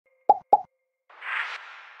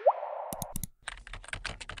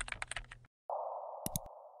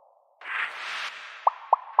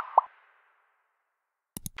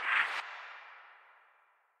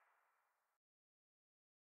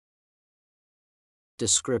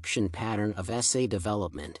Description pattern of essay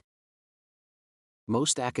development.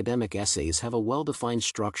 Most academic essays have a well-defined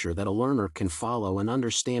structure that a learner can follow and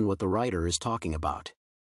understand what the writer is talking about.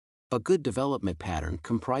 A good development pattern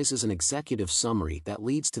comprises an executive summary that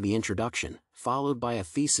leads to the introduction, followed by a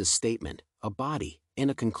thesis statement, a body, and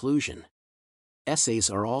a conclusion. Essays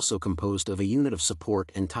are also composed of a unit of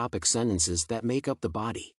support and topic sentences that make up the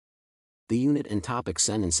body. The unit and topic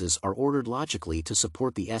sentences are ordered logically to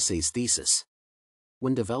support the essay's thesis.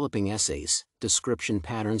 When developing essays, description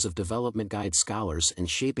patterns of development guide scholars in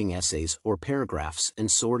shaping essays or paragraphs and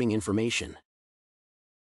sorting information.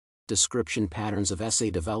 Description patterns of essay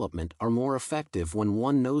development are more effective when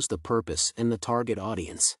one knows the purpose and the target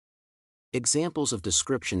audience. Examples of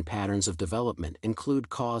description patterns of development include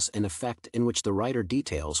cause and effect, in which the writer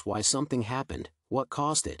details why something happened, what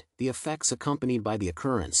caused it, the effects accompanied by the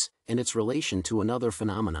occurrence, and its relation to another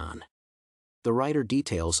phenomenon. The writer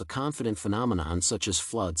details a confident phenomenon such as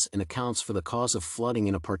floods and accounts for the cause of flooding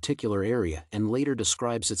in a particular area and later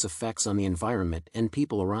describes its effects on the environment and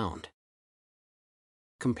people around.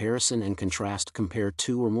 Comparison and contrast: compare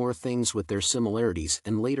two or more things with their similarities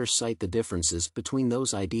and later cite the differences between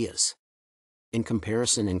those ideas. In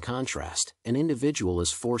comparison and contrast, an individual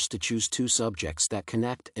is forced to choose two subjects that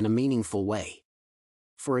connect in a meaningful way.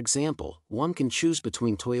 For example, one can choose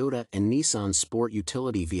between Toyota and Nissan sport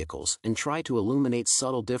utility vehicles and try to illuminate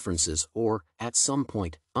subtle differences or, at some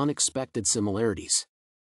point, unexpected similarities.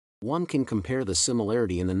 One can compare the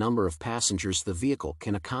similarity in the number of passengers the vehicle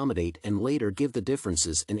can accommodate and later give the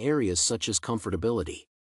differences in areas such as comfortability.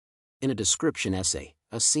 In a description essay,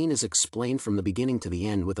 a scene is explained from the beginning to the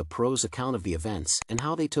end with a prose account of the events and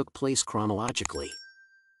how they took place chronologically.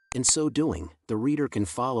 In so doing, the reader can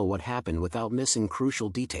follow what happened without missing crucial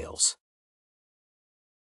details.